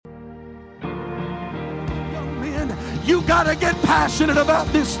You got to get passionate about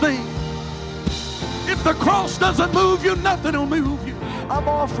this thing. If the cross doesn't move you, nothing will move you. I'm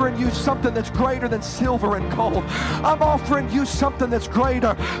offering you something that's greater than silver and gold. I'm offering you something that's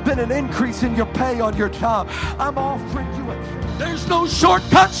greater than an increase in your pay on your job. I'm offering you There's no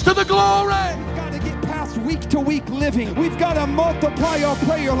shortcuts to the glory. We've got to get past week-to-week living. We've got to multiply our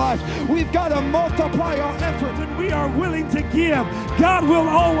prayer life. We've got to multiply our effort. And we are willing to give. God will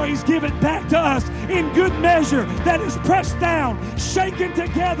always give it back to us in good measure that is pressed down, shaken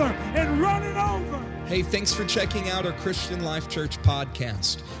together, and running over. Hey, thanks for checking out our Christian Life Church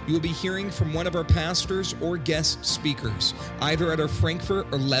podcast. You will be hearing from one of our pastors or guest speakers, either at our Frankfort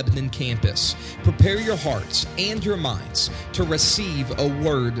or Lebanon campus. Prepare your hearts and your minds to receive a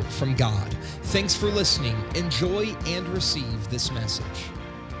word from God. Thanks for listening. Enjoy and receive this message.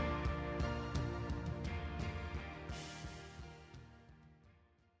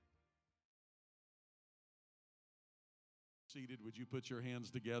 Seated, would you put your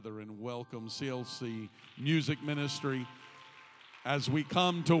hands together and welcome CLC Music Ministry as we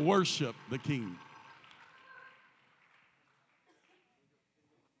come to worship the King.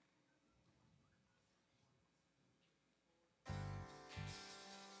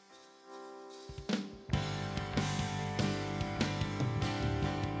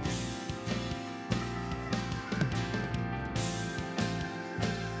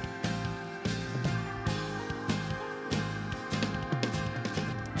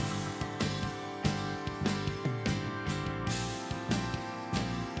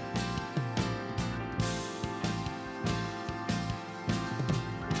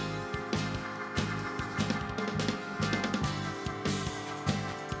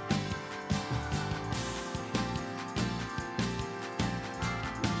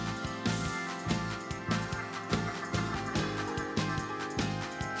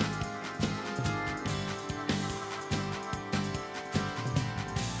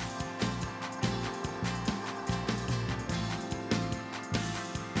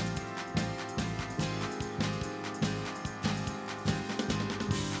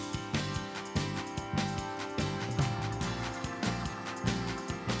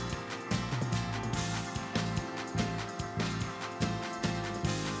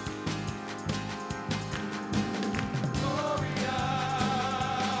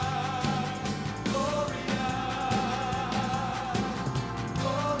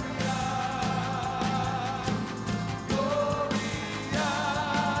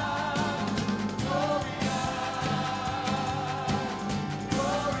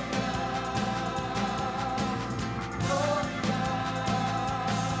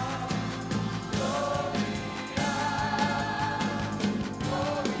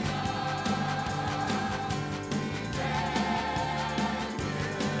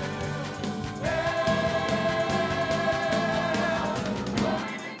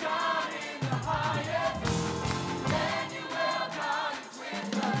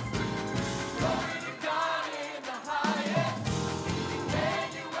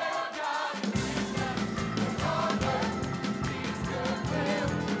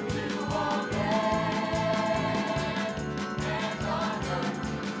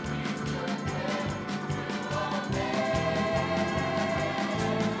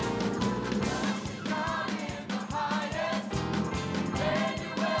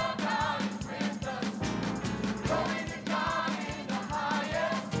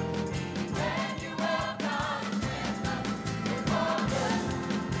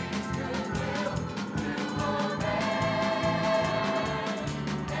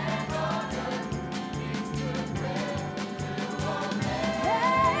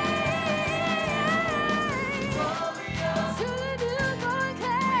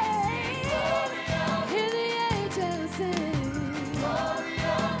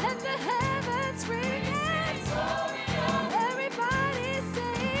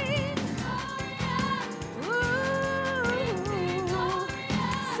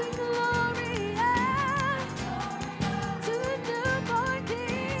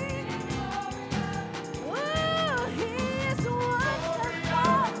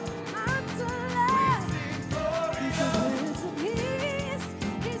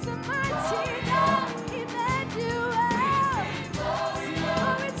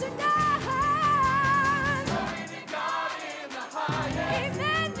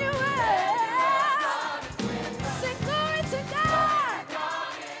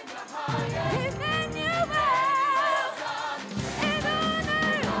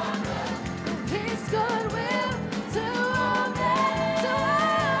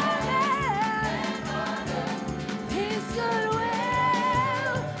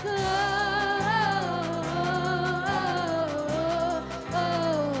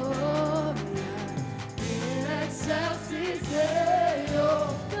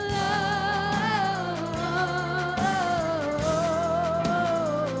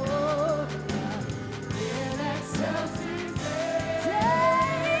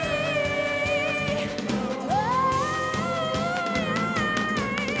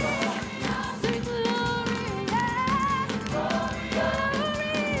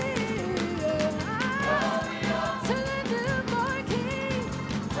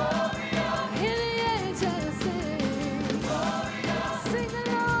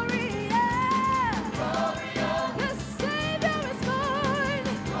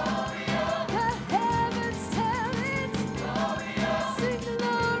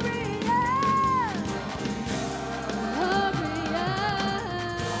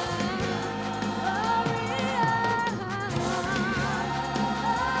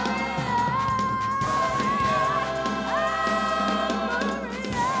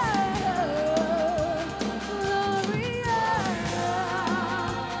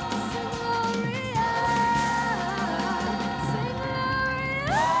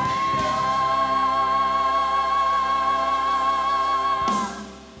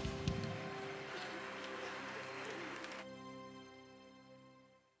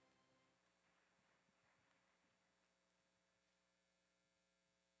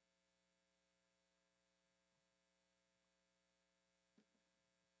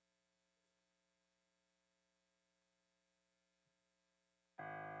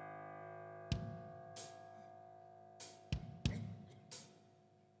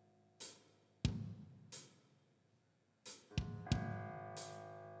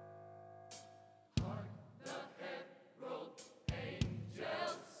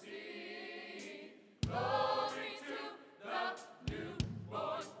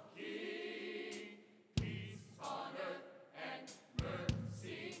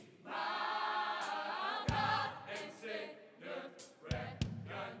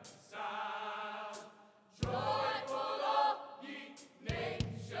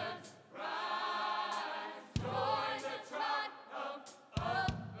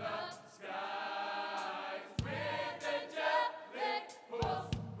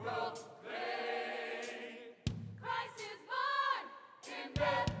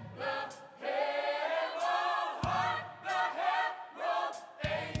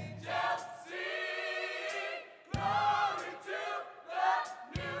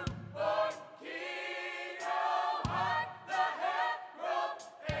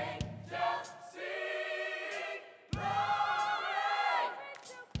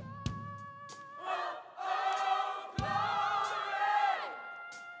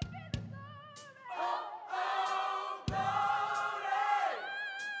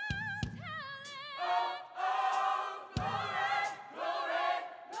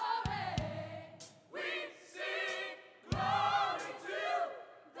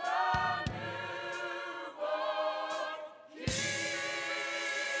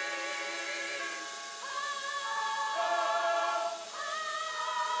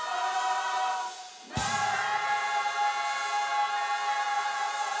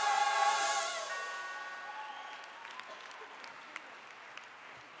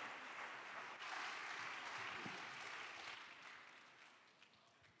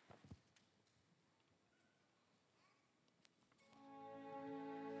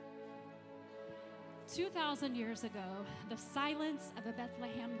 2,000 years ago, the silence of a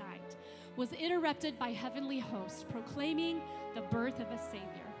Bethlehem night was interrupted by heavenly hosts proclaiming the birth of a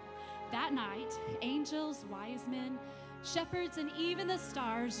Savior. That night, angels, wise men, shepherds, and even the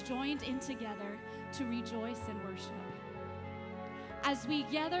stars joined in together to rejoice and worship. As we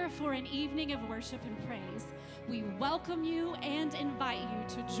gather for an evening of worship and praise, we welcome you and invite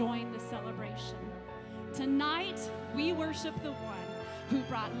you to join the celebration. Tonight, we worship the one who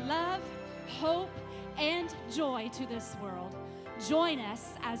brought love, hope, and joy to this world. Join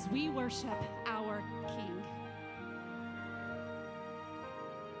us as we worship our King.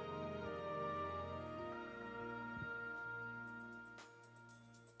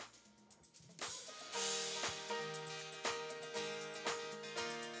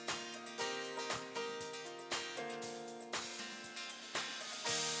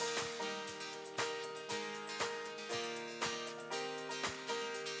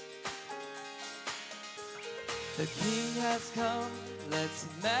 The King has come, let's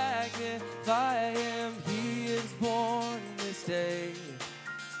magnify him. He is born this day.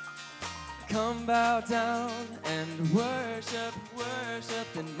 Come bow down and worship, worship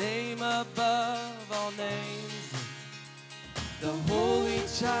the name above all names. The Holy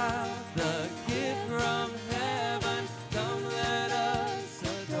Child, the gift from heaven, come let us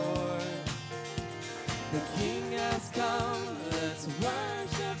adore. The King has come, let's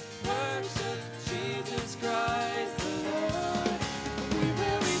worship, worship Jesus Christ the Lord. We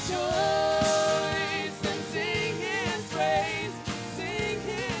will rejoice and sing his praise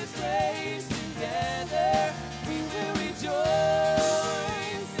together. We will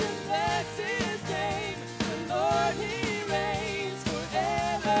rejoice and bless his name. The Lord, he reigns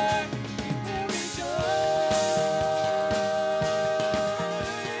forever.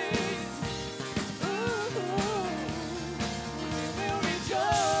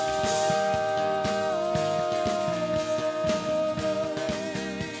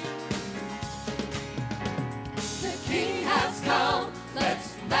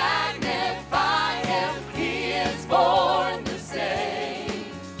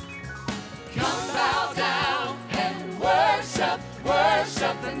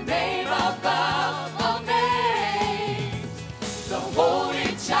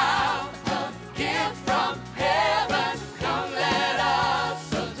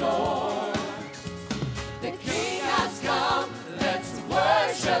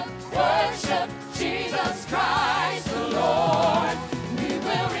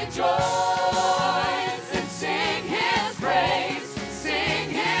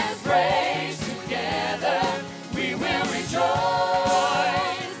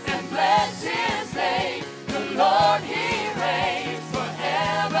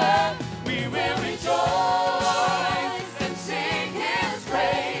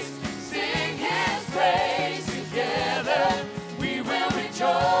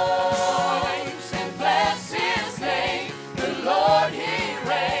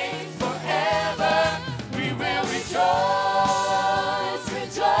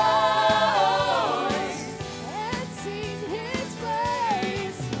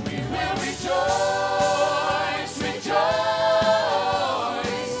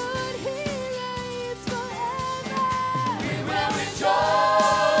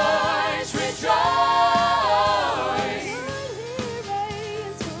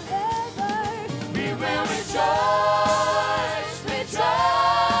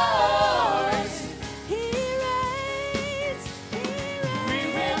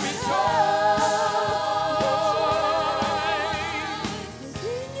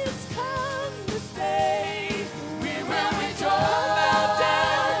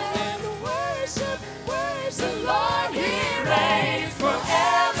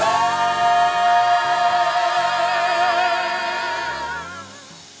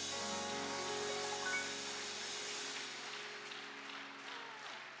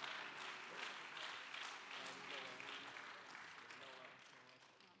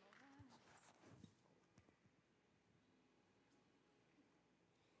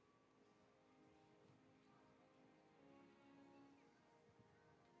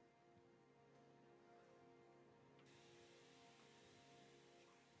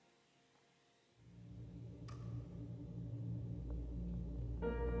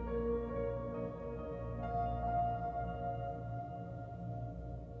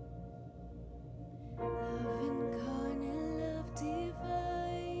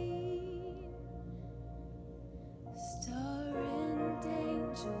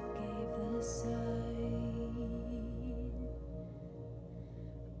 angel gave the sign.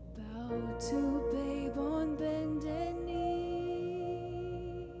 Bow to babe on bended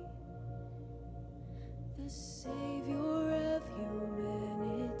knee, the Savior of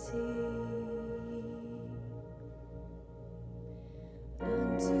humanity.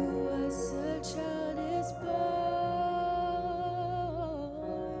 Unto us a child is born,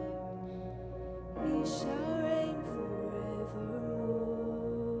 he shall reign forevermore.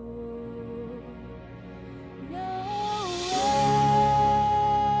 Noel,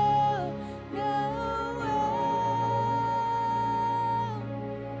 Noel,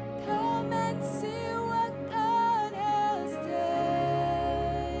 come and see what God has done.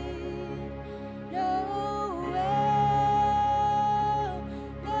 Noel,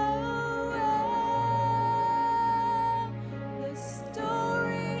 Noel, the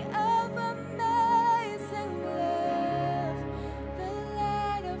story of amazing love, the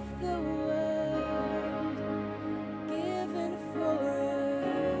light of the world, given for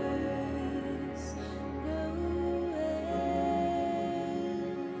us. Noel,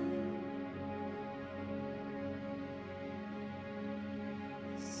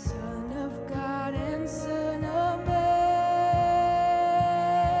 Son of God and Son of Man,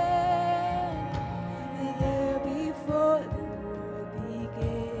 there before the world began.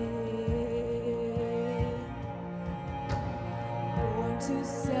 Born to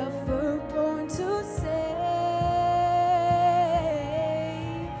suffer, born to save,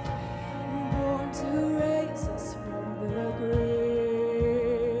 born to raise us from the grave.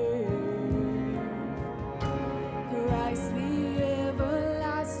 Christ the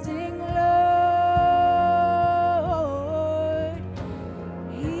everlasting Lord,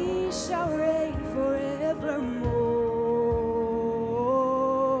 he shall reign forevermore.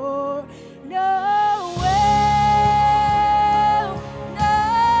 Noel,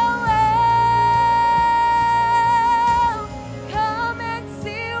 Noel, come and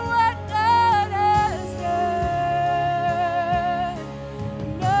see what God has done.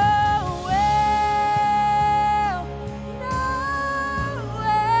 Noel, Noel,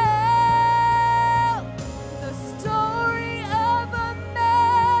 the story of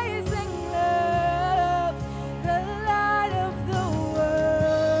amazing love, the light of the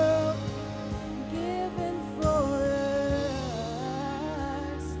world, given for us.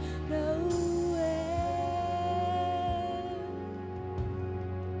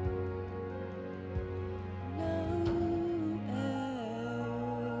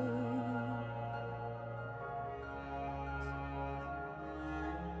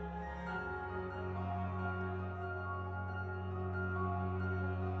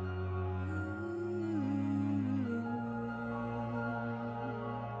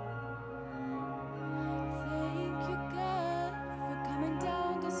 Thank you, God, for coming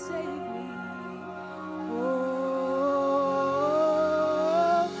down to save me. Oh,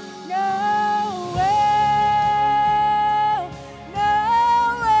 Noel,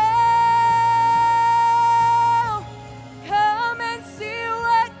 Noel, come and see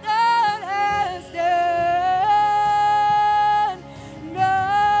what God has done.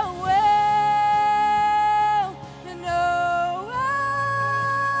 Noel, Noel,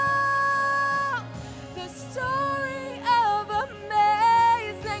 the story of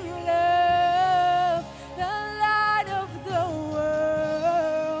amazing love, the light of the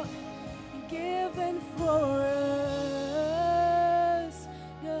world, given for us.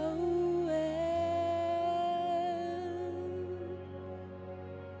 Noel.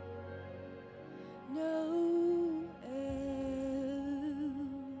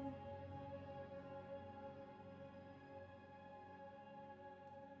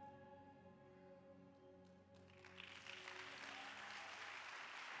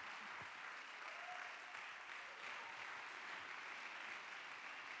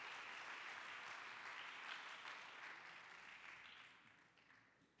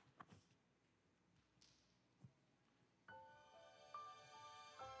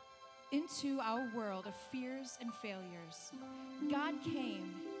 Into our world of fears and failures, God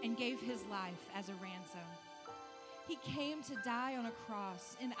came and gave his life as a ransom. He came to die on a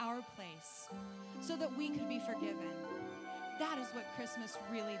cross in our place so that we could be forgiven. That is what Christmas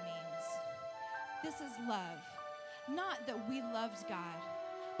really means. This is love. Not that we loved God,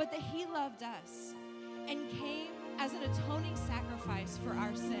 but that he loved us and came as an atoning sacrifice for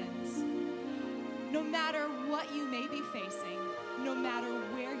our sins. No matter what you may be facing, no matter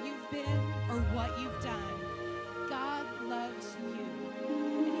where you've been or what you've done, God loves you,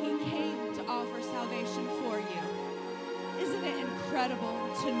 and he came to offer salvation for you. Isn't it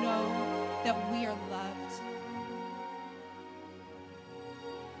incredible to know that we are loved?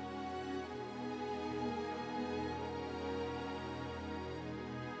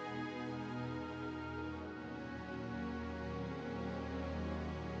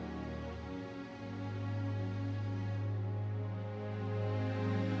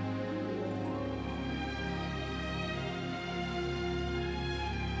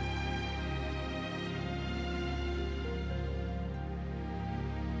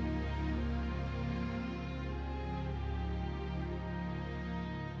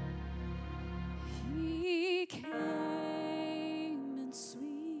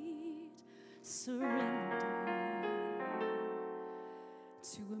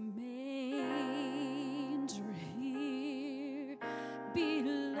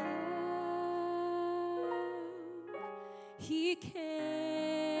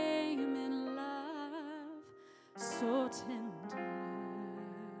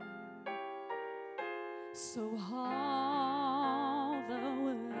 so all the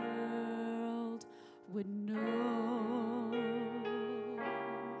world would know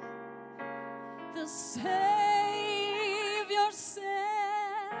the Savior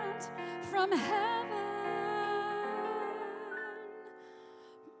sent from heaven,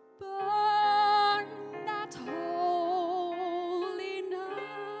 born that holy night.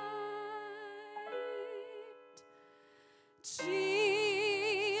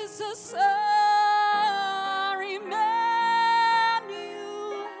 Jesus, our Emmanuel,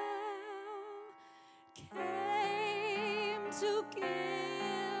 came to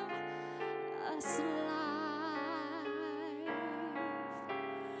give us life.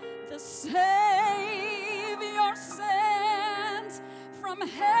 The Savior sent from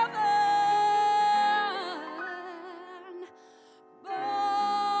heaven,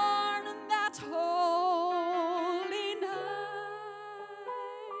 born that holy night.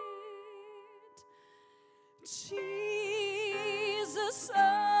 Jesus,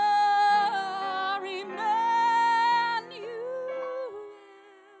 our Emmanuel,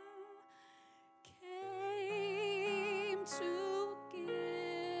 came to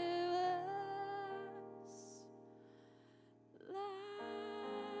give us life.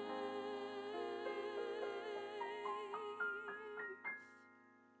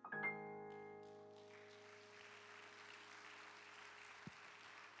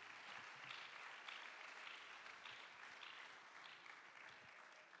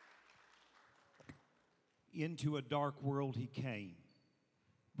 Into a dark world he came,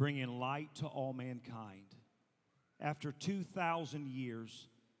 bringing light to all mankind. After 2,000 years,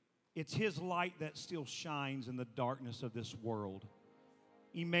 it's his light that still shines in the darkness of this world.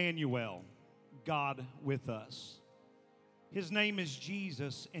 Emmanuel, God with us. His name is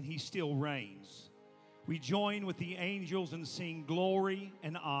Jesus, and he still reigns. We join with the angels and sing glory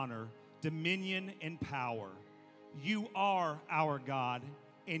and honor, dominion and power. You are our God,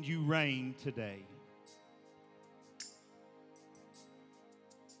 and you reign today.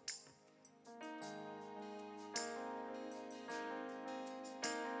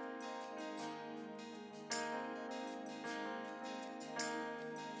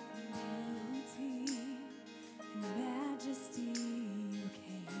 Beauty and majesty you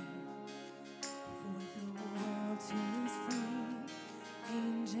came for the world to see.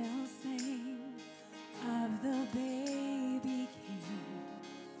 Angels sang of the baby king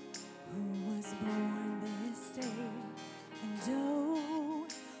who was born this day. And oh,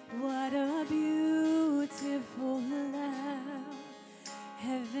 what a beautiful love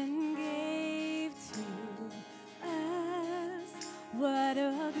heaven gave to us. What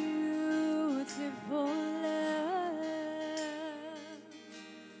a beautiful love.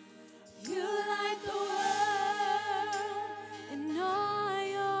 You light the world in all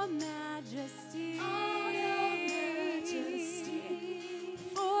your majesty.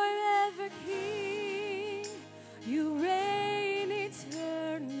 Forever King, you reign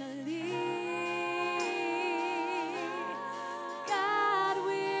eternally. God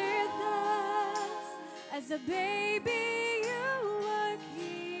with us as a baby.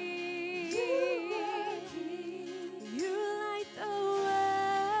 You light the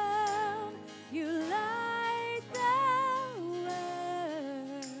world, you light the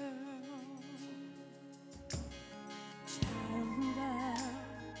world. Child of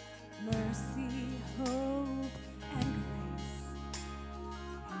mercy, hope, and grace,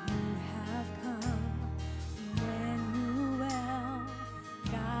 you have come, Emmanuel,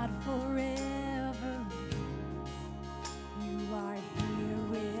 God forever reigns.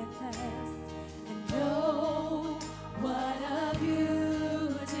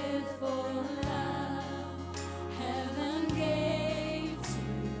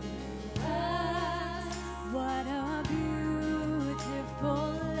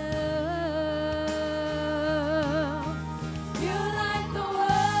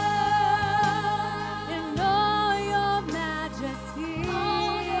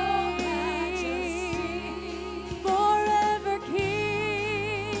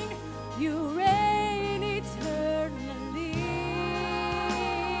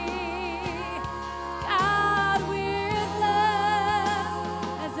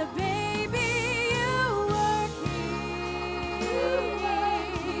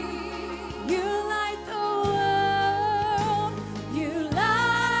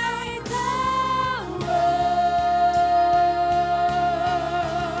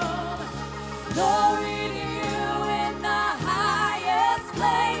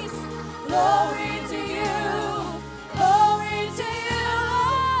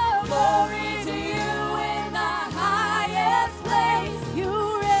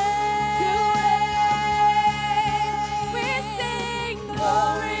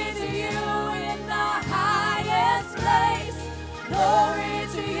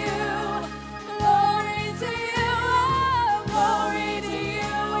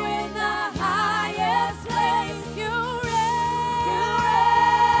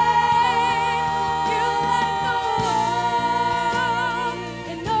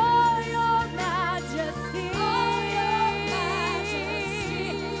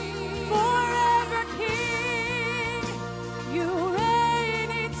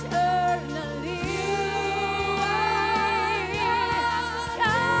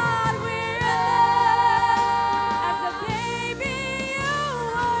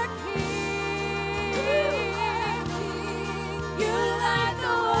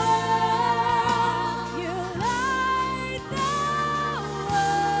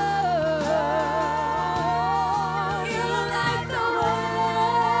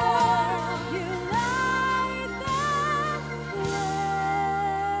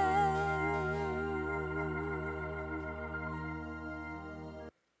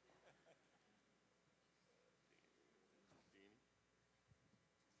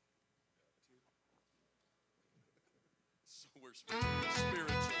 We're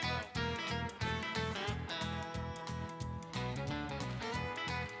spiritual now.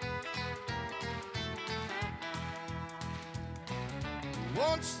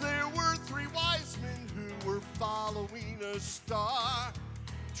 Once there were 3 wise men who were following a star,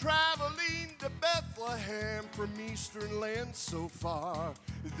 traveling to Bethlehem from eastern lands so far.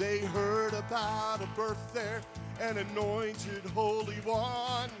 They heard about a birth there, an anointed Holy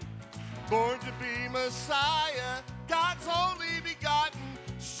One, born to be Messiah, God's only begotten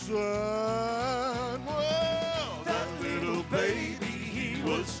Son. Whoa. That little baby, he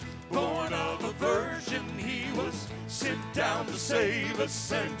was born of a virgin. He was sent down to save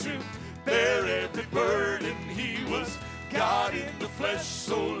us and to bear every burden. He was God in the flesh,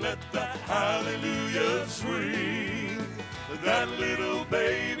 so let the hallelujahs ring. That little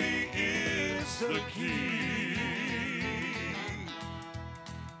baby is the King.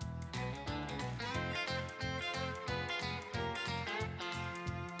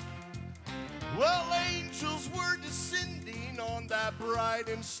 Well, angels were descending on that bright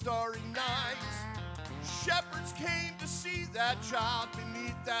and starry night. Shepherds came to see that child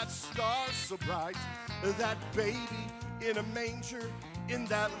beneath that star so bright. That baby in a manger in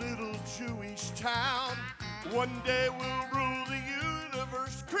that little Jewish town. One day will rule the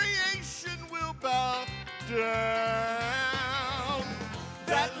universe, creation will bow down.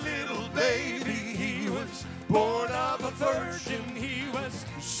 That little baby, he was born of a virgin. He was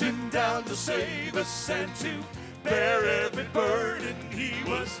sent down to save us and to bear every burden. He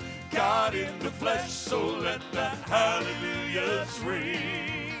was God in the flesh, so let the hallelujahs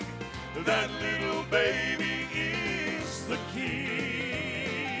ring. That little baby is the King.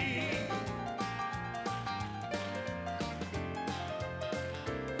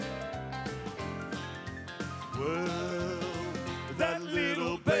 Well, that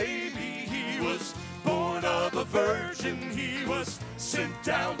little baby, he was born of a virgin. He was sent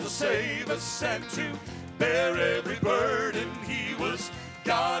down to save us and to bear every burden. He was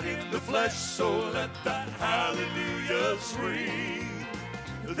God in the flesh, so let the hallelujahs ring.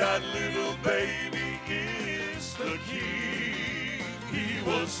 That little baby is the King. He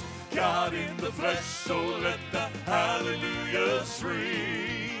was God in the flesh, so let the hallelujahs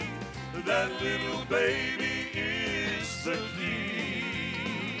ring. That little baby is the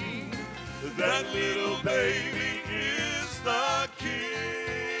King. That little baby is the King.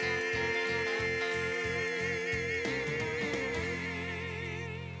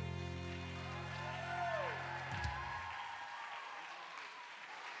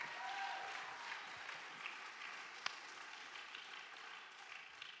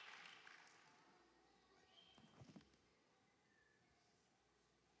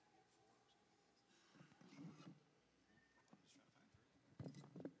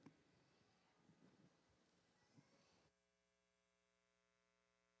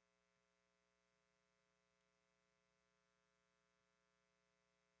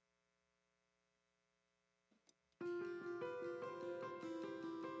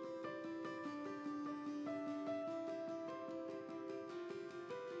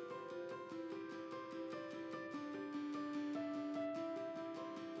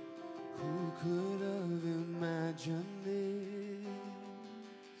 Who could have imagined this?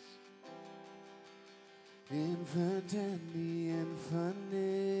 Infant and the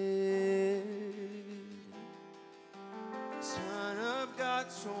infinite, Son of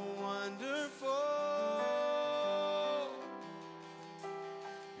God, so wonderful,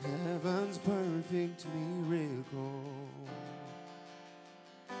 heaven's perfect miracle.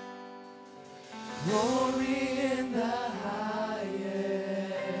 Glory in the highest.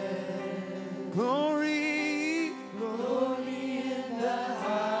 Glory, glory in the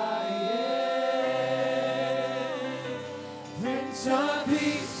highest. Prince of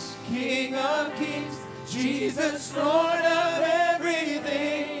Peace, King of Kings, Jesus, Lord of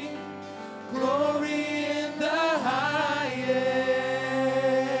everything. Glory in the highest.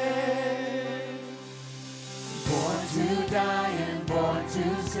 Born to die and born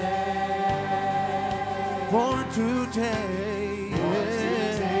to save. Born to take.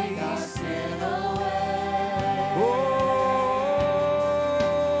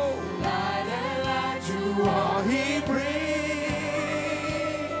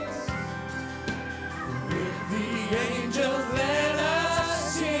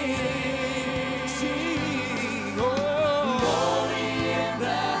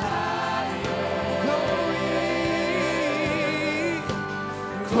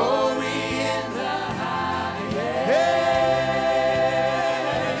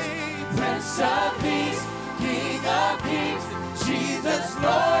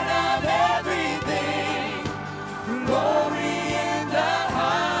 Lord of everything, glory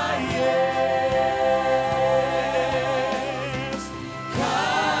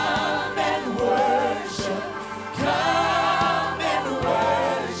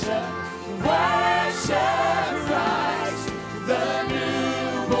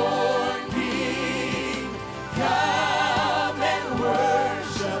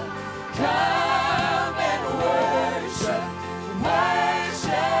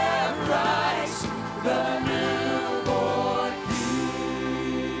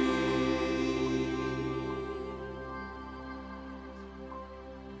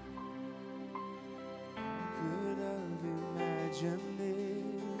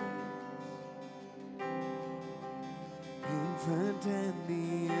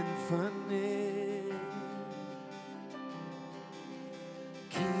the infinite,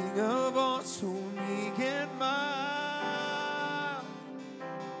 King of all, so meek and mild,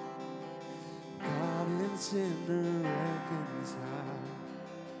 God and sinner reconciled.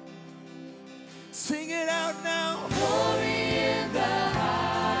 Sing it out now. Glory in the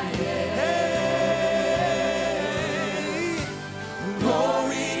highest. Hey.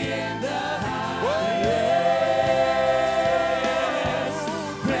 Glory in the highest.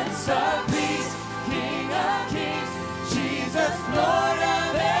 Prince of Peace, King of Kings, Jesus, Lord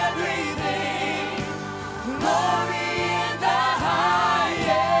of everything. Glory in the highest.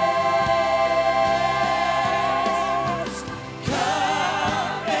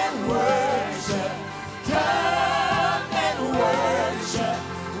 Come and worship. Come and worship.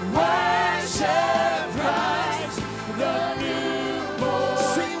 Worship Christ, the newborn.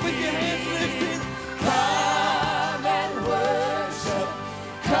 Sing with your hands lifted. Come and worship.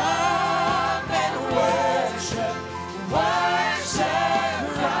 Come and worship. Worship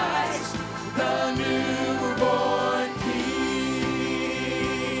Christ, the newborn King.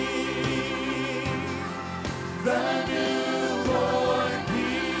 The newborn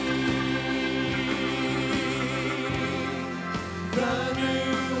King. The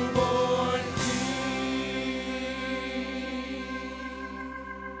newborn King.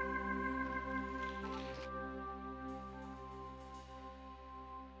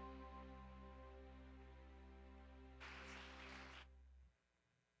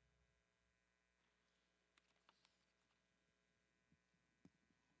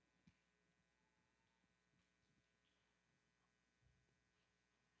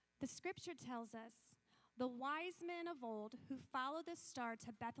 The scripture tells us the wise men of old who followed the star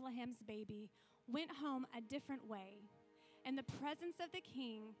to Bethlehem's baby went home a different way. In the presence of the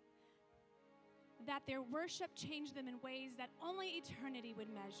king, that their worship changed them in ways that only eternity would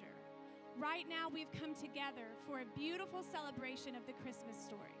measure. Right now, we've come together for a beautiful celebration of the Christmas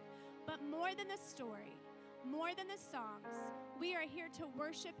story. But more than the story, more than the songs, we are here to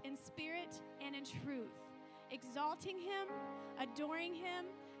worship in spirit and in truth, exalting him, adoring him,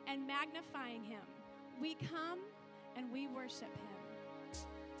 and magnifying him. We come and we worship him.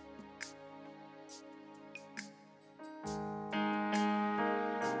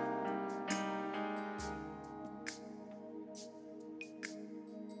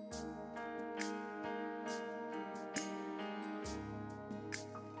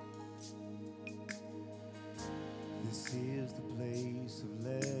 This is the place of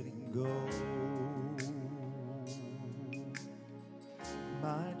letting go.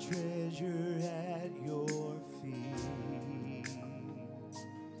 My treasure at your feet.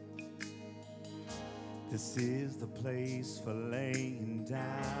 This is the place for laying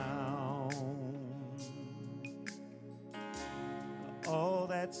down all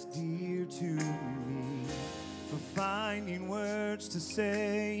that's dear to me, for finding words to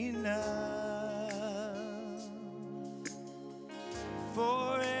say enough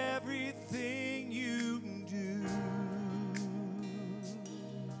for everything you do.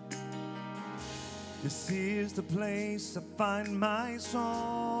 This is the place I find my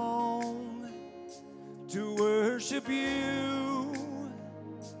song, to worship you,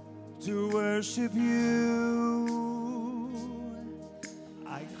 to worship you.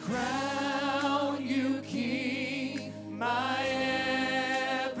 I crown you King, my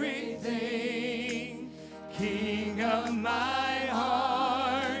everything, King of my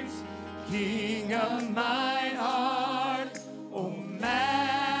heart, King of my heart. Oh,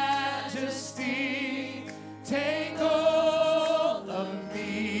 majesty, take all of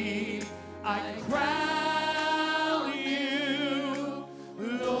me. I crown you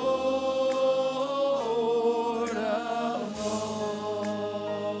Lord of all.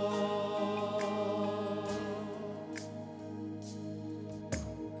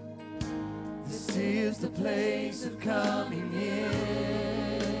 This is the place of coming in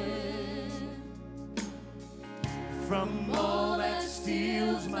from all that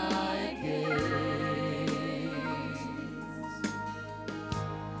steals my gaze.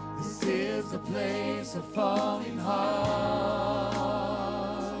 This is the place of falling hard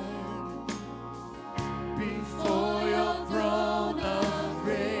before your throne of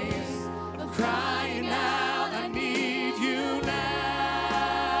grace, of crying out, I need you now.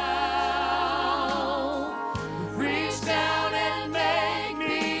 Reach down and make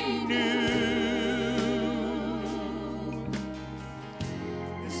me new.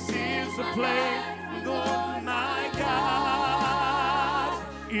 This is the place, Lord my God.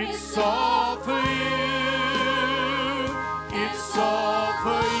 It's all for you. It's all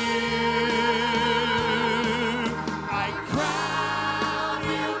for you. I crown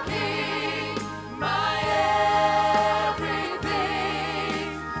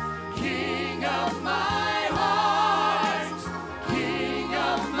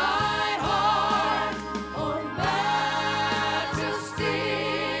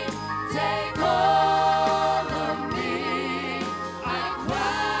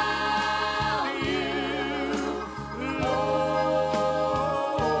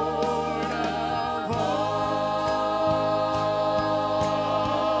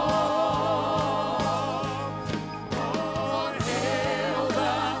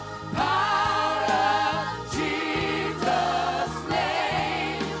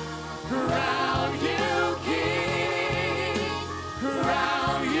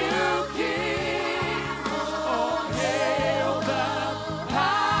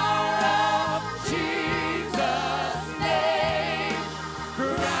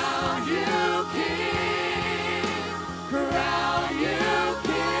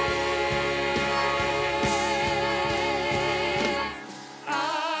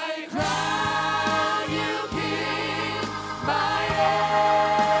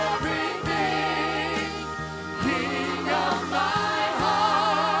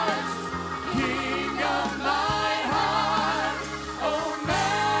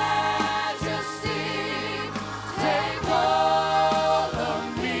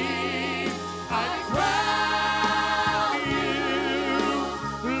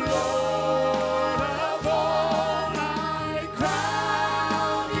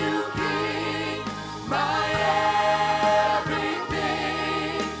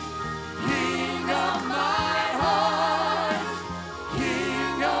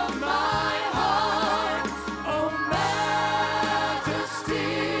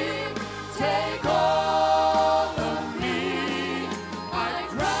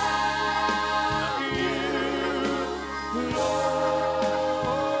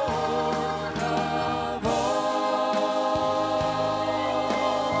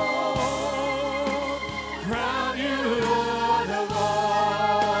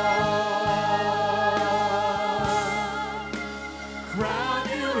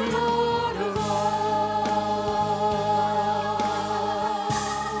Lord of all.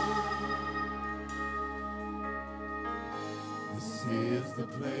 This is the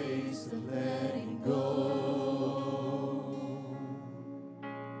place of letting go.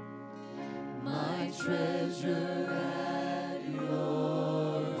 My treasure at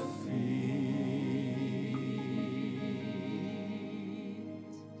your feet.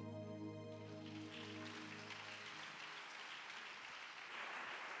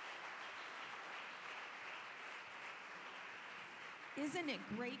 Isn't it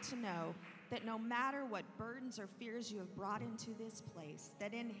great to know that no matter what burdens or fears you have brought into this place,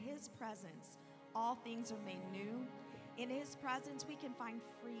 that in His presence all things are made new? In His presence we can find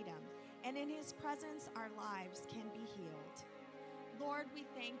freedom, and in His presence our lives can be healed. Lord, we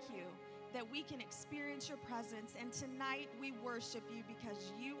thank you that we can experience your presence, and tonight we worship you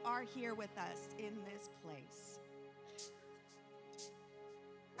because you are here with us in this place.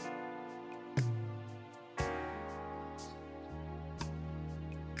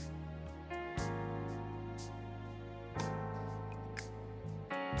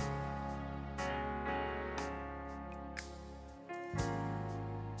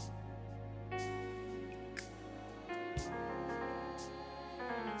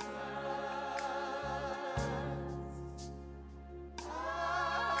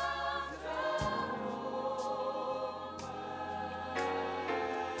 After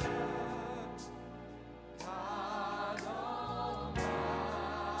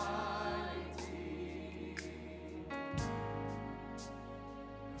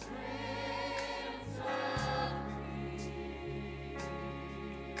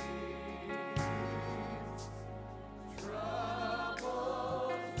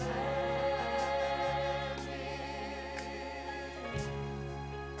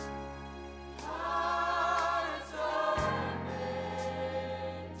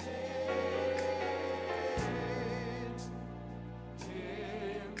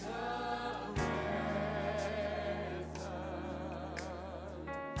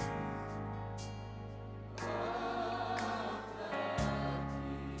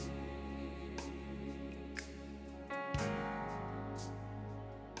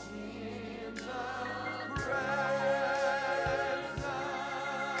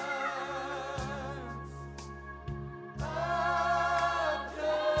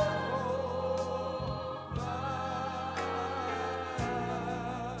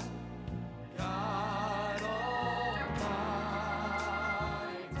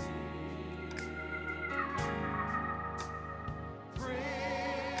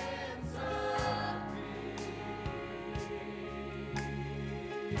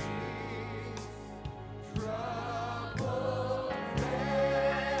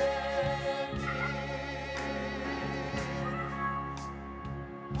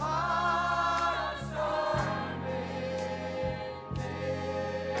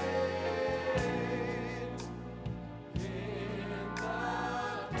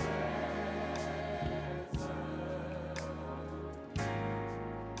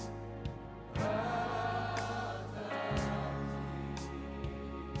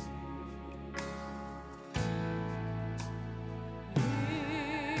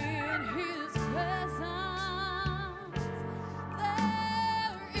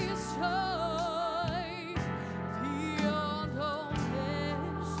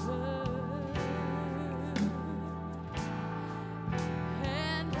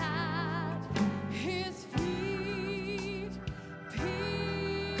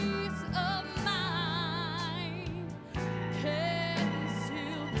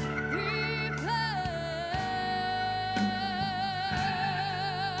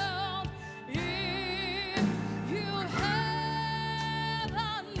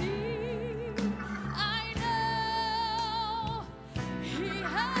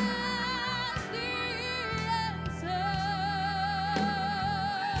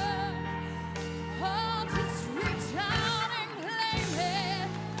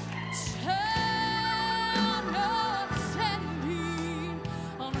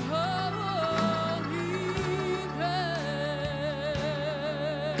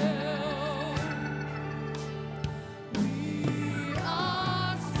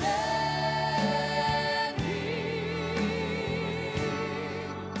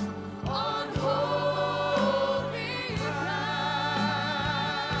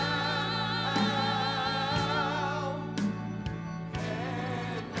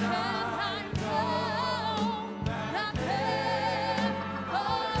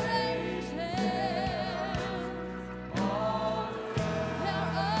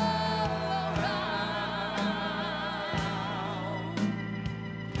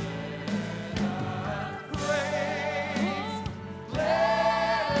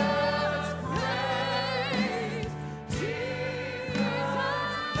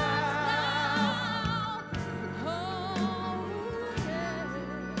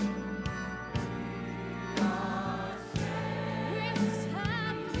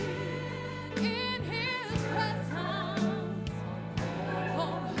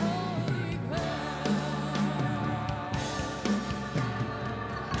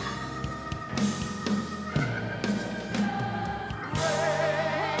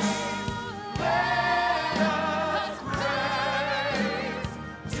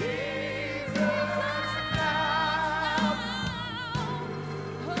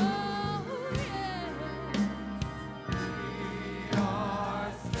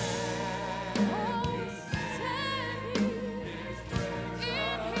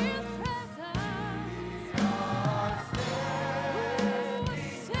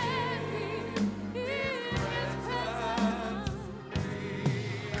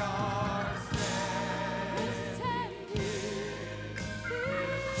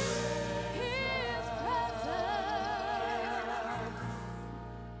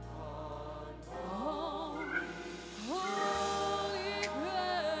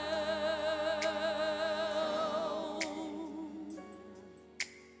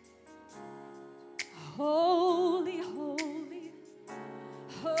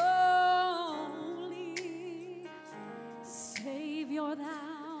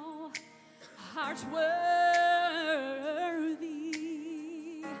art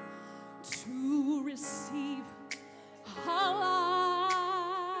worthy to receive all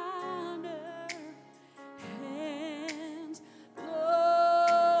honor and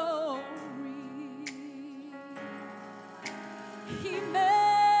glory. Emmanuel,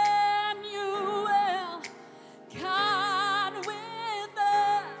 God with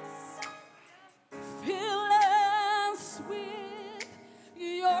us, fill us with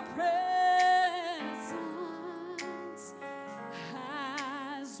your presence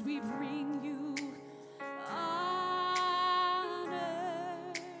as we bring you honor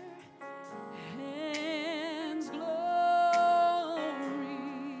and glory.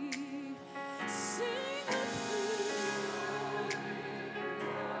 Sing with me.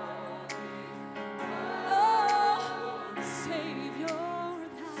 Oh, Savior,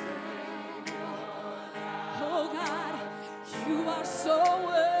 thou. Oh God, you are so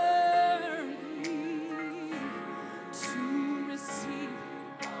worthy to receive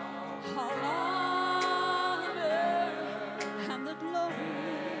all honor and the glory.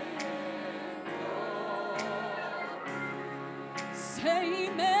 Say,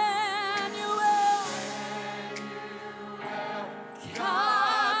 Emmanuel,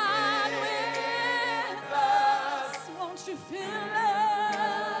 God with us. Won't you fill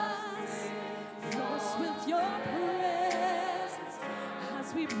us with your presence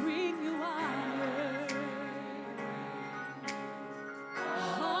as we bring you honor,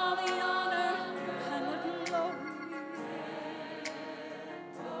 all the honor and the glory.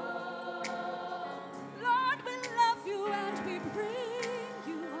 Lord, we love you and we bring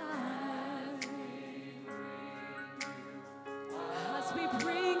you honor as we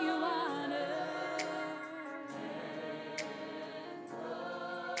bring you honor.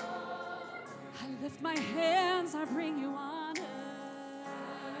 I lift my hands, I bring you honor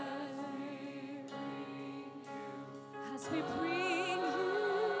as we bring you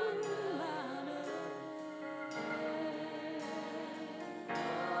honor.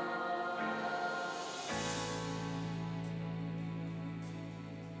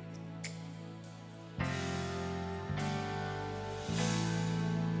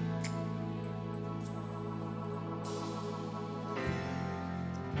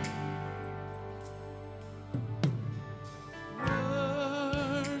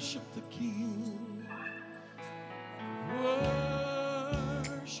 Worship the King.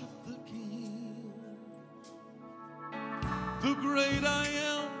 Worship the King. The great I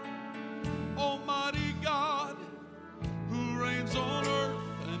am, Almighty God, who reigns on earth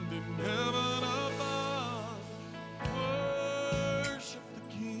and in heaven above. Worship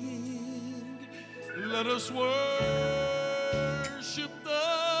the King. Let us worship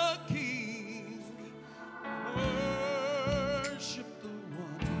the King. Worship the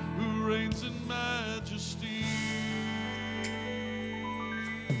one who reigns in majesty.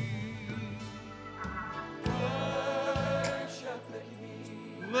 Worship the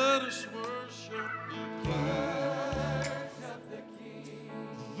King. Let us worship the King.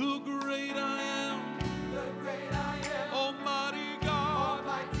 The great I am, Almighty God, who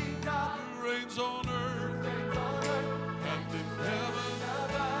reigns on earth and in heaven.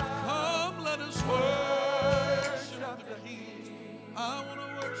 Come, let us worship the King. I want to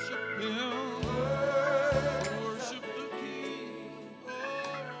worship Him. Worship the King.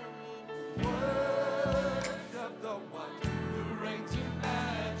 Oh, worship the one who reigns in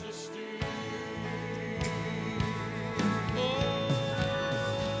majesty.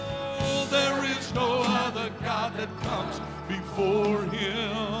 Oh, there is no other God that comes before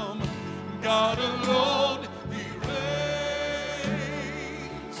Him. God alone, He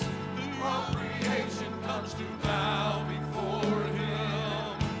reigns. All creation comes to bow before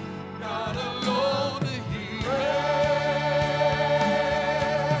Him. God alone, He reigns.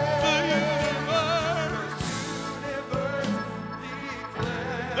 The universe declares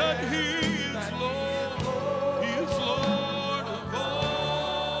that He is Lord. He is Lord of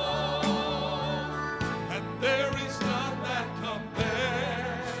all. And there is none that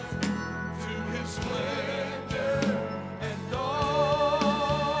compares to His splendor and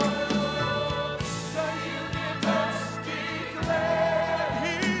all. The universe declares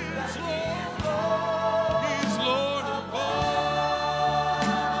He is Lord. He is Lord of all.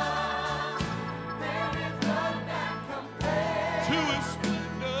 There is none that compares to His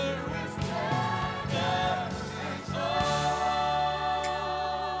splendor and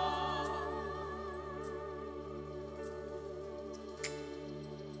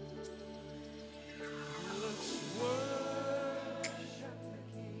let's worship the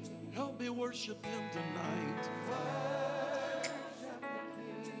King. Help me worship Him tonight.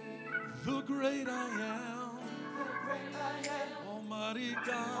 the great I am, Almighty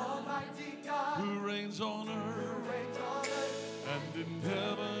God, who reigns on earth and in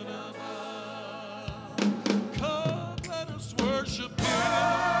heaven above. Come, let us worship Him,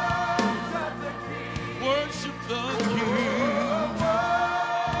 worship the King,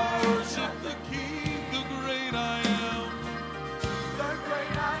 worship the King, the great I am,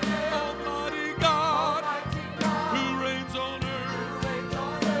 Almighty God, who reigns on earth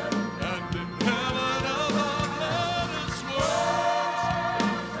and in heaven above. Let us worship,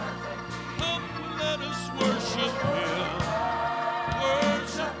 come, let us worship Him,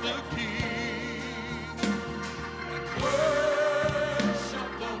 worship the King, and worship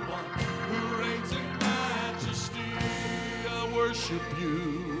the one who reigns in majesty. I worship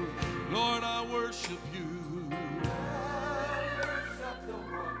you, Lord, I worship you.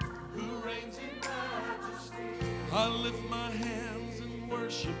 Who reigns in majesty. I lift my hands and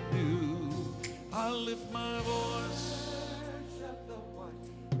worship you. I lift my voice. Worship the one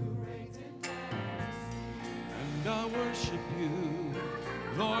who reigns in majesty. And I worship you.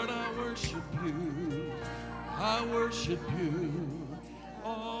 Lord, I worship you. I worship you.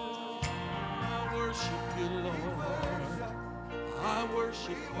 Oh, I worship you, Lord. I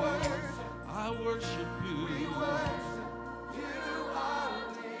worship you. I worship you.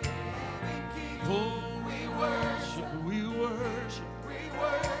 Oh, we worship,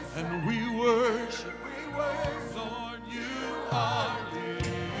 and we worship, Lord, you are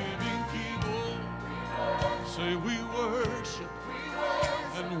living King. Oh, say we worship,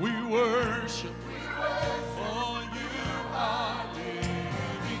 and we worship, oh, you are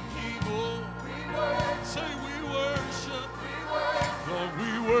living King. Oh, say we worship, Lord,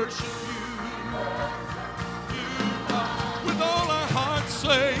 we worship you. You are, with all our hearts,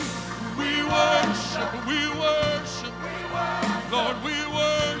 say, we worship, Lord, we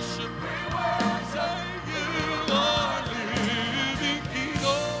worship, say you are living King.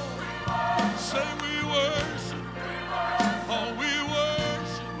 Oh, say we worship, oh, we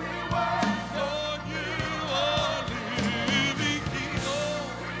worship, Lord, you are living King. Oh,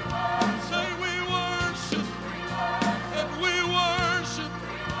 say we worship, and we worship,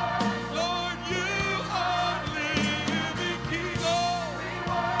 Lord, you are living King. Oh,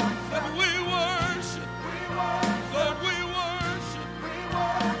 and we worship, Lord, we worship,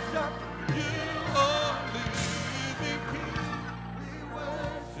 you are living King.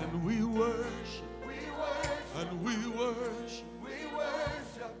 And we worship, and we worship,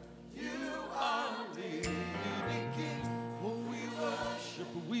 you are living King. Oh, we worship,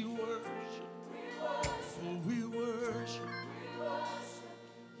 oh, we worship,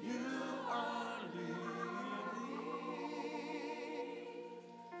 you are living.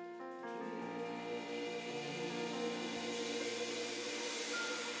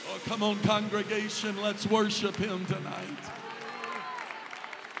 Oh, come on, congregation, let's worship Him tonight.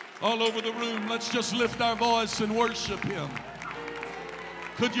 All over the room, let's just lift our voice and worship Him.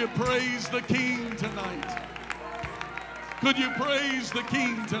 Could you praise the King tonight? Could you praise the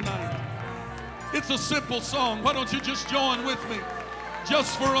King tonight? It's a simple song. Why don't you just join with me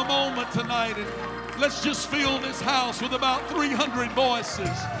just for a moment tonight, and let's just fill this house with about 300 voices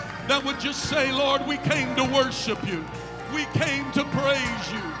that would just say, Lord, we came to worship you. We came to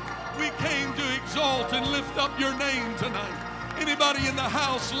praise you. We came to exalt and lift up your name tonight. Anybody in the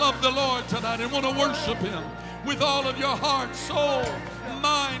house love the Lord tonight and want to worship Him with all of your heart, soul,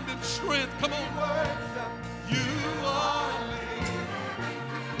 mind, and strength? Come on. You are living.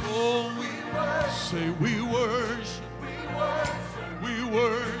 Oh, we say we worship. We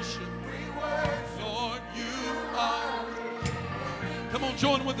worship. Lord, you are. Come on,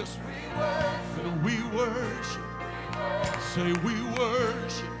 join with us. And we worship. Say we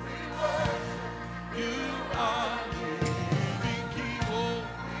worship. You are living King. Oh,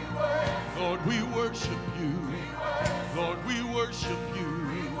 Lord, we worship you. Lord, we worship you.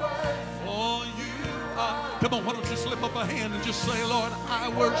 Oh, you are. Come on, why don't you slip up a hand and just say, Lord, I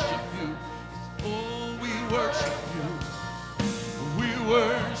worship you. Oh, we worship you. We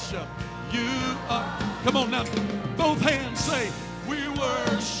worship you. Come on now, both hands say, we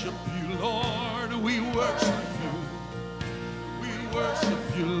worship you, Lord. We worship you. We worship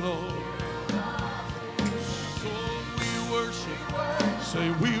you, Lord. Worship. Say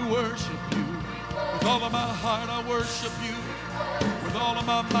we worship you. With all of my heart I worship you. With all of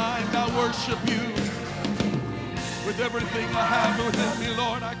my mind I worship you. With everything I have within me,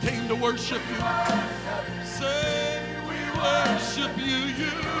 Lord, I came to worship you. Say we worship you.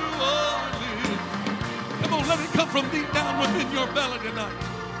 You are living. Come on, let it come from deep down within your belly tonight.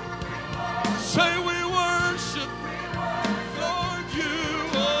 Say we worship. Lord,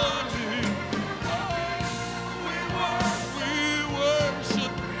 you are living.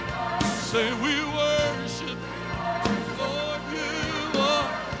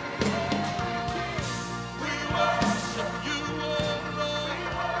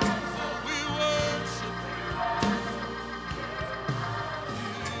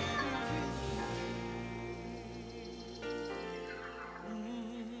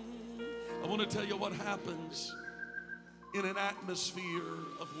 want to tell you what happens in an atmosphere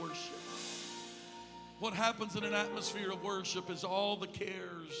of worship. What happens in an atmosphere of worship is all the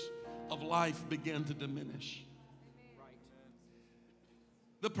cares of life begin to diminish.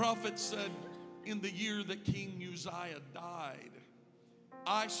 The prophet said, in the year that King Uzziah died,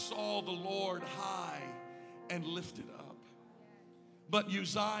 I saw the Lord high and lifted up. But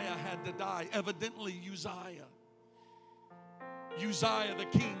Uzziah had to die. Evidently, Uzziah the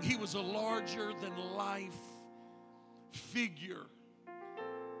king, he was a larger than life figure.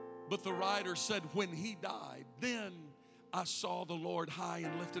 But the writer said, when he died, then I saw the Lord high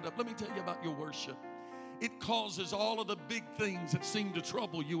and lifted up. Let me tell you about your worship. It causes all of the big things that seem to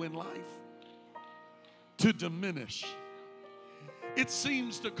trouble you in life to diminish. It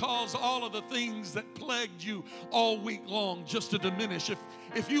seems to cause all of the things that plagued you all week long just to diminish.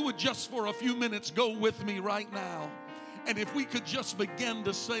 If you would just for a few minutes go with me right now, and if we could just begin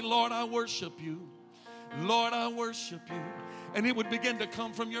to say, Lord, I worship you. Lord, I worship you. And it would begin to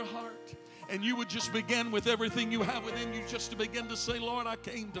come from your heart. And you would just begin with everything you have within you just to begin to say, Lord, I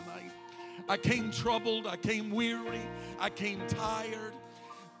came tonight. I came troubled. I came weary. I came tired.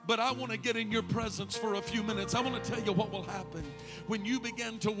 But I want to get in your presence for a few minutes. I want to tell you what will happen when you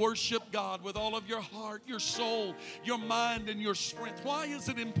begin to worship God with all of your heart, your soul, your mind, and your strength. Why is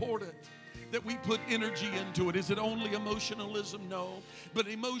it important that we put energy into it? Is it only emotionalism? No. But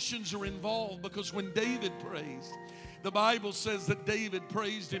emotions are involved, because when David praised, the Bible says that David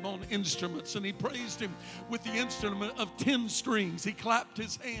praised him on instruments, and he praised him with the instrument of 10 strings. He clapped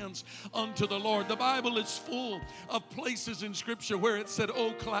his hands unto the Lord. The Bible is full of places in Scripture where it said,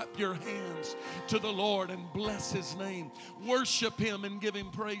 oh, clap your hands to the Lord and bless his name. Worship him and give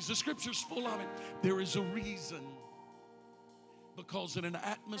him praise. The Scripture's full of it. There is a reason. Because in an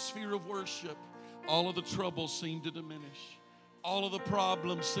atmosphere of worship, all of the troubles seem to diminish. All of the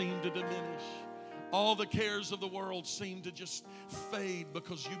problems seem to diminish. All the cares of the world seem to just fade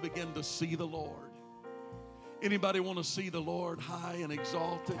because you begin to see the Lord. Anybody want to see the Lord high and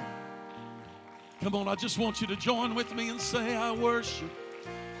exalted? Come on, I just want you to join with me and say, I worship,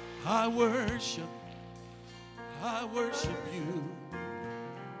 I worship, I worship you,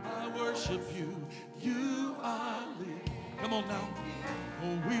 I worship you, you are the. Come on now.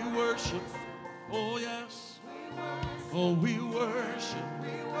 Oh, we worship, oh yes, oh we worship,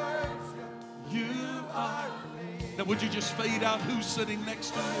 you are. Now would you just fade out who's sitting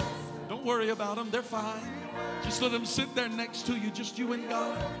next to you? Don't worry about them, they're fine. Just let them sit there next to you, just you and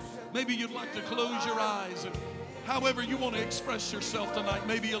God. Maybe you'd like to close your eyes, and however you want to express yourself tonight,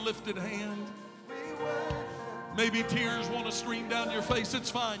 maybe a lifted hand, maybe tears want to stream down your face. It's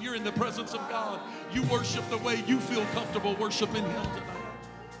fine, you're in the presence of God. You worship the way you feel comfortable worshiping him tonight.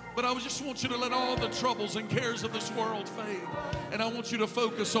 But I just want you to let all the troubles and cares of this world fade. And I want you to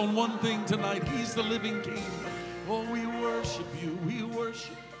focus on one thing tonight. He's the living King. Oh, we worship you. We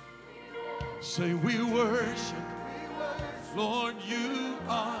worship. Say, we worship. Lord, you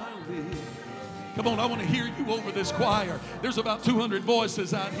are living. Come on, I want to hear you over this choir. There's about 200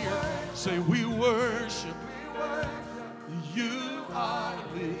 voices out here. Say, we worship. You are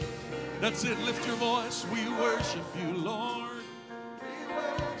living. That's it. Lift your voice. We worship you, Lord.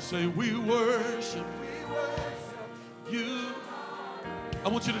 Say, we worship you. I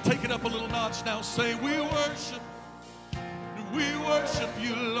want you to take it up a little notch now. Say, we worship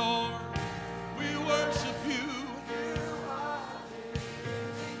you, Lord. We worship you.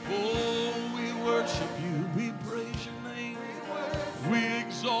 Oh, we worship you. We praise your name. We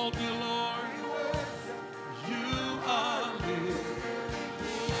exalt you, Lord. You are here.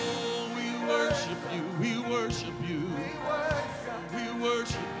 Oh, we worship you. We worship you. We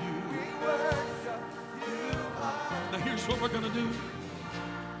worship you. Now here's what we're going to do.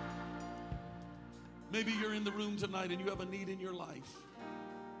 Maybe you're in the room tonight and you have a need in your life.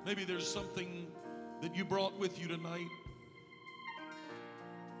 Maybe there's something that you brought with you tonight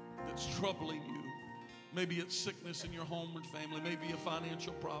that's troubling you. Maybe it's sickness in your home and family. Maybe a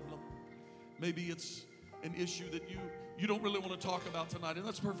financial problem. Maybe it's an issue that you don't really want to talk about tonight, and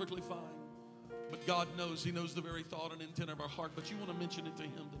that's perfectly fine. But God knows. He knows the very thought and intent of our heart. But you want to mention it to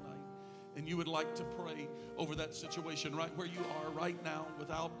him tonight. And you would like to pray over that situation right where you are right now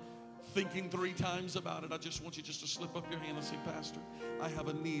without thinking 3 times about it. I just want you just to slip up your hand and say, Pastor, I have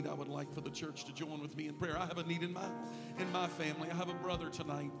a need. I would like for the church to join with me in prayer. I have a need in my family. I have a brother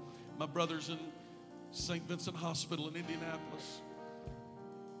tonight. My brother's in St. Vincent Hospital in Indianapolis.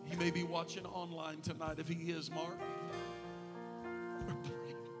 He may be watching online tonight. If he is, Mark, we're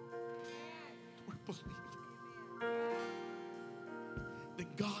praying. We're believing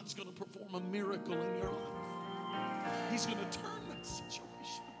that God's going to perform a miracle in your life. He's going to turn that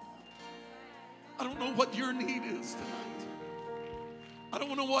situation. I don't know what your need is tonight. I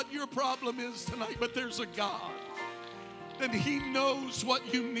don't know what your problem is tonight, but there's a God. And He knows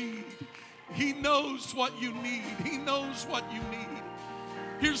what you need. He knows what you need. He knows what you need.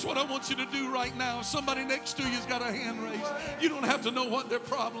 Here's what I want you to do right now. If somebody next to you's got a hand raised, you don't have to know what their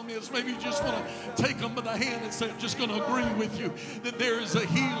problem is. Maybe you just want to take them by the hand and say, I'm just going to agree with you that there is a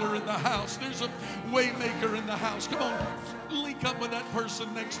healer in the house. There's a way maker in the house. Come on, link up with that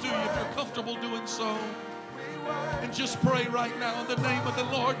person next to you if you're comfortable doing so. And just pray right now in the name of the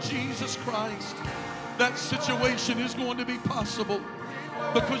Lord Jesus Christ. That situation is going to be possible.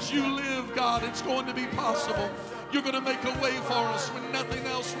 Because you live, God, it's going to be possible. You're going to make a way for us when nothing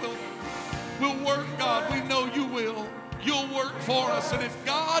else will work, God. We know you will. You'll work for us. And if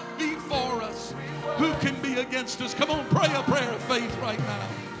God be for us, who can be against us? Come on, pray a prayer of faith right now.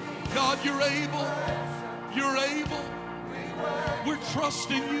 God, you're able. You're able. We're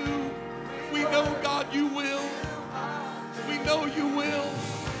trusting you. We know, God, you will. We know you will.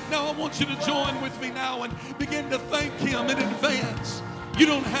 Now I want you to join with me now and begin to thank Him in advance. You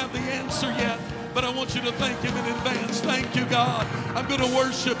don't have the answer yet, but I want you to thank Him in advance. Thank you, God. I'm going to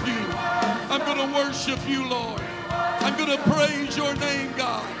worship you. I'm going to worship you, Lord. I'm going to praise your name,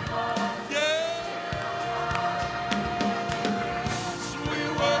 God. Yes, we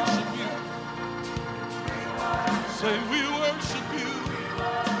worship you. Say, we worship you.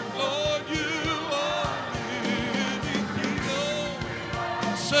 Lord, you are living King.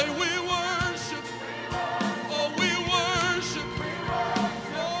 Say, we worship. Oh, we worship.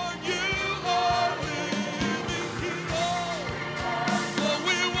 Lord, you are living King. Oh,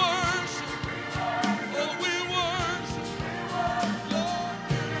 we worship. Oh, we worship. Lord,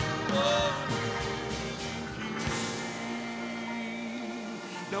 you are King.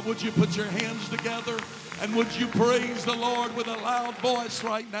 Now, would you put your hands together and would you praise the Lord with a loud voice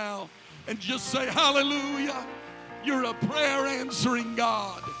right now and just say, hallelujah. You're a prayer answering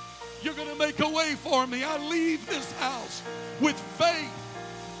God. You're going to make a way for me. I leave this house with faith,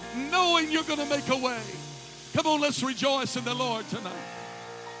 knowing you're going to make a way. Come on, let's rejoice in the Lord tonight.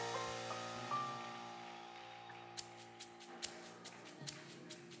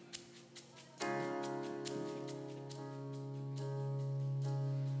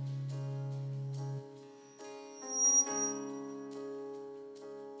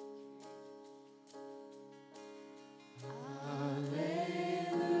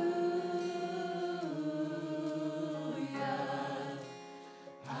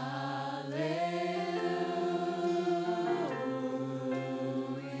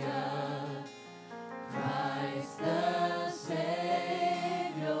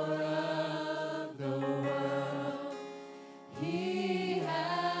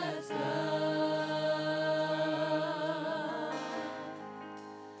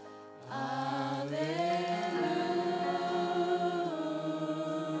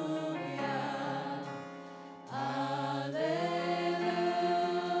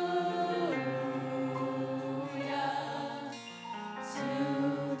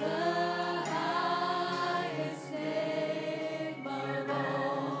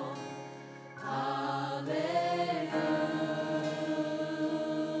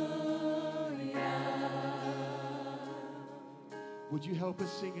 Would you help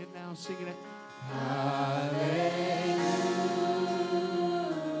us sing it now? Singing it.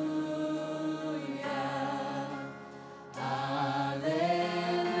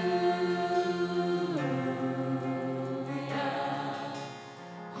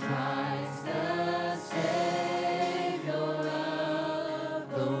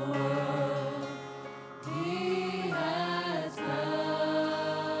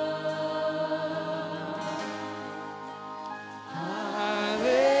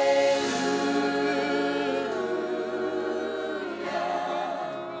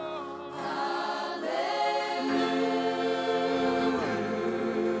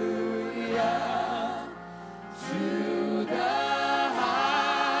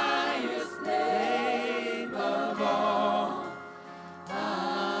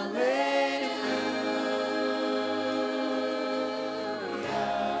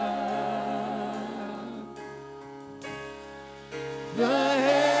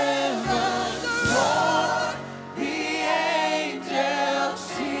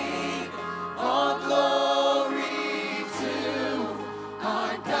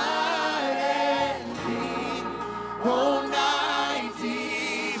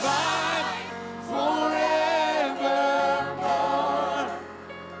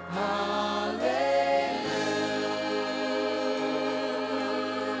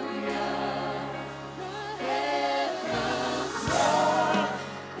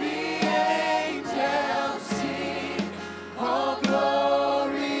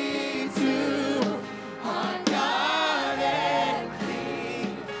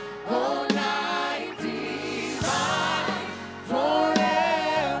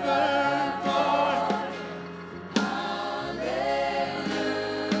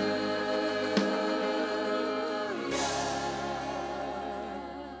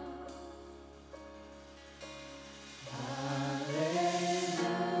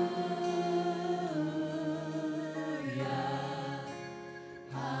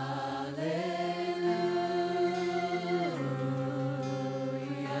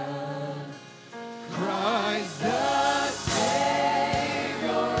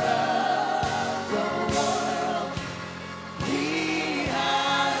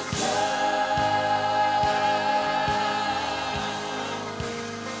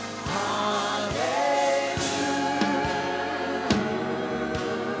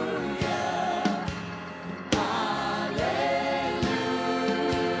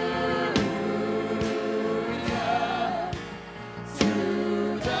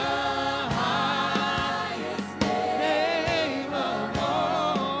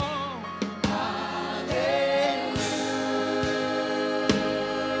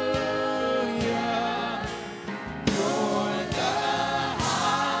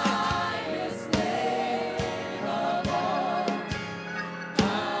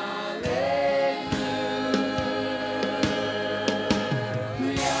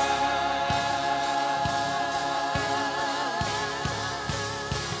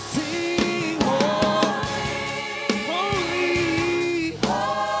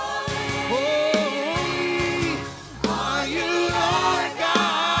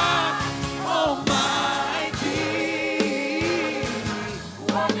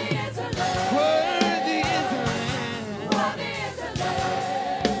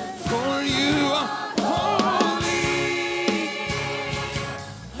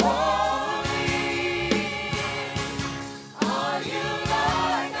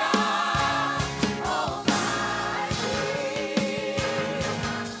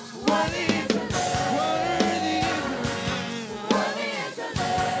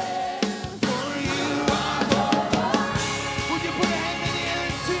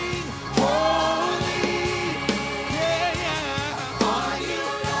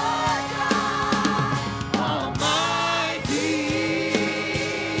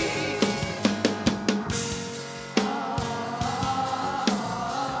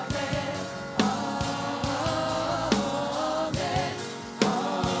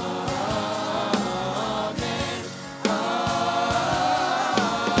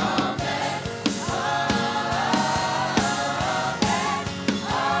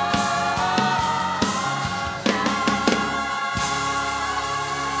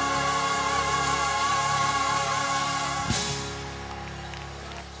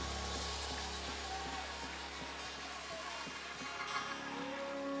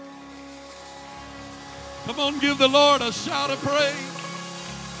 Come on, give the Lord a shout of praise.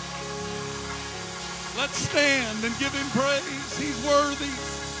 Let's stand and give him praise. He's worthy.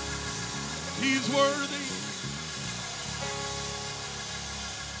 He's worthy.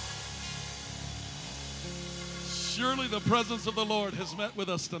 Surely the presence of the Lord has met with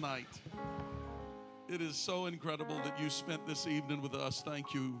us tonight. It is so incredible that you spent this evening with us.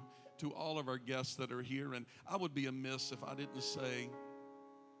 Thank you to all of our guests that are here. And I would be amiss if I didn't say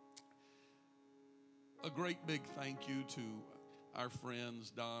a great big thank you to our friends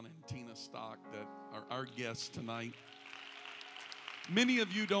Don and Tina Stock that are our guests tonight. Many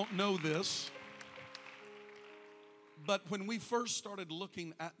of you don't know this, but when we first started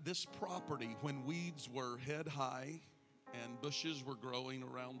looking at this property, when weeds were head high and bushes were growing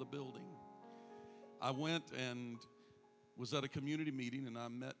around the building, I went and was at a community meeting, and I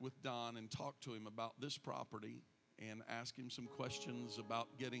met with Don and talked to him about this property and asked him some questions about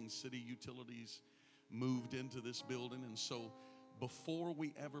getting city utilities moved into this building. And so before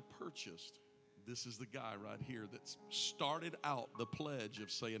we ever purchased, this is the guy right here that started out the pledge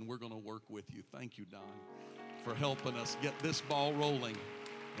of saying, we're going to work with you. Thank you, Don, for helping us get this ball rolling.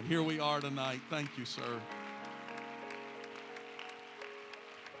 And here we are tonight. Thank you, sir.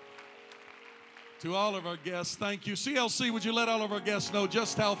 To all of our guests, thank you. CLC, would you let all of our guests know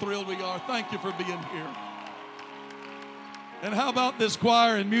just how thrilled we are? Thank you for being here. And how about this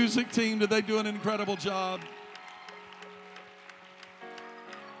choir and music team? Did they do an incredible job?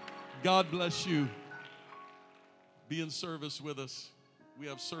 God bless you. Be in service with us. We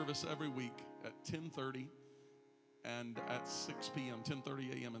have service every week at 10:30 and at 6 p.m.,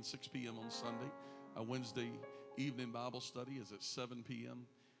 10:30 a.m. and 6 p.m. on Sunday. A Wednesday evening Bible study is at 7 p.m.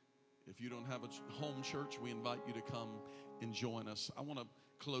 If you don't have a home church, we invite you to come and join us. I want to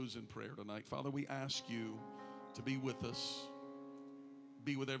close in prayer tonight. Father, we ask you to be with us,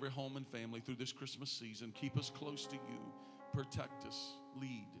 be with every home and family through this Christmas season. Keep us close to you. Protect us,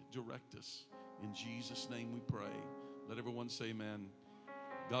 lead, direct us. In Jesus' name we pray. Let everyone say amen.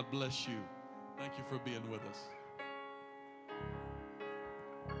 God bless you. Thank you for being with us.